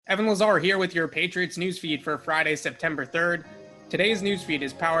Evan Lazar here with your Patriots newsfeed for Friday, September 3rd. Today's newsfeed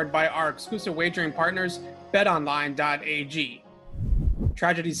is powered by our exclusive wagering partners, betonline.ag.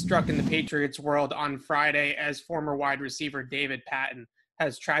 Tragedy struck in the Patriots world on Friday as former wide receiver David Patten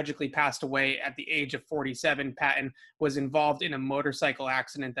has tragically passed away at the age of 47. Patten was involved in a motorcycle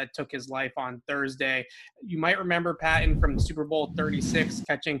accident that took his life on Thursday. You might remember Patten from Super Bowl 36,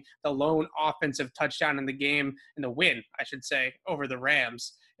 catching the lone offensive touchdown in the game, in the win, I should say, over the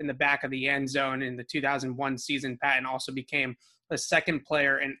Rams in the back of the end zone in the 2001 season. Patten also became the second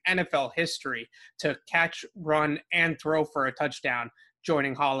player in NFL history to catch, run, and throw for a touchdown,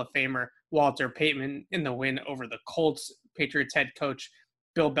 joining Hall of Famer Walter Payton in the win over the Colts. Patriots head coach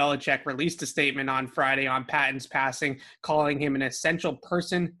Bill Belichick released a statement on Friday on Patten's passing, calling him an essential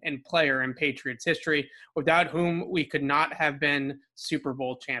person and player in Patriots history, without whom we could not have been Super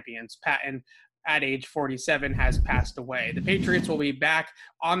Bowl champions. Patten, at age 47, has passed away. The Patriots will be back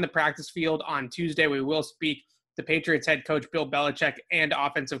on the practice field on Tuesday. We will speak to Patriots head coach Bill Belichick and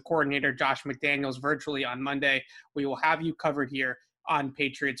offensive coordinator Josh McDaniels virtually on Monday. We will have you covered here on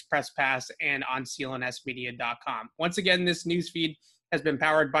Patriots Press Pass and on clnsmedia.com. Once again, this newsfeed has been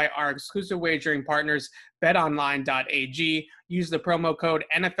powered by our exclusive wagering partners, betonline.ag. Use the promo code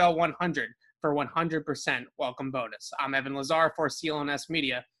NFL100 for 100% welcome bonus. I'm Evan Lazar for CLNS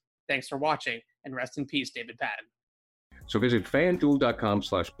Media. Thanks for watching, and rest in peace, David Patten. So visit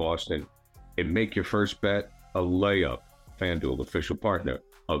FanDuel.com/Boston and make your first bet a layup. FanDuel, official partner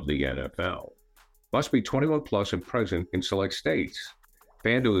of the NFL. Must be 21 plus and present in select states.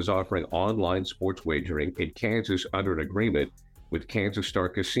 FanDuel is offering online sports wagering in Kansas under an agreement with Kansas Star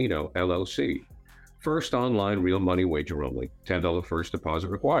Casino, LLC. First online real money wager only. $10 first deposit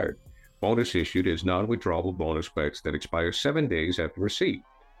required. Bonus issued is non-withdrawable bonus bets that expire 7 days after receipt.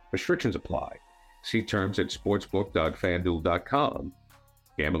 Restrictions apply. See terms at sportsbook.fanduel.com.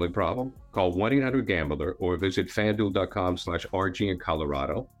 Gambling problem? Call 1-800-GAMBLER or visit fanduel.com/RG in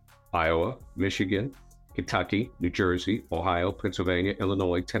Colorado, Iowa, Michigan, Kentucky, New Jersey, Ohio, Pennsylvania,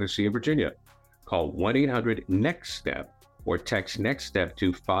 Illinois, Tennessee, and Virginia. Call 1-800-NEXT-STEP or text NEXT STEP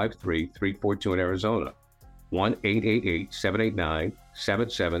to 53342 in Arizona,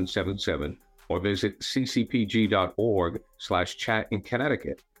 1-888-789-7777, or visit ccpg.org/chat in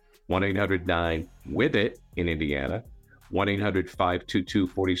Connecticut, 1-800-9-WITH-IT in Indiana,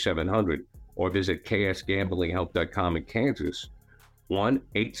 1-800-522-4700, or visit ksgamblinghelp.com in Kansas,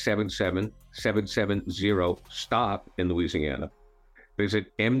 1-877-770-STOP in Louisiana.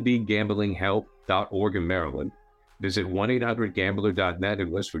 Visit mdgamblinghelp.org in Maryland. Visit 1-800-GAMBLER.net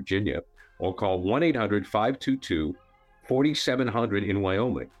in West Virginia, or call 1-800-522-4700 in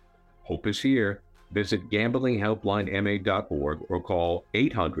Wyoming. Hope is here. Visit gamblinghelplinema.org or call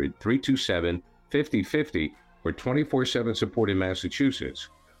 800-327-5050 for 24/7 support in Massachusetts,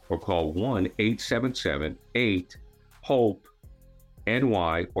 or call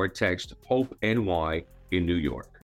 1-877-8-HOPE-NY or text HOPE-NY in New York.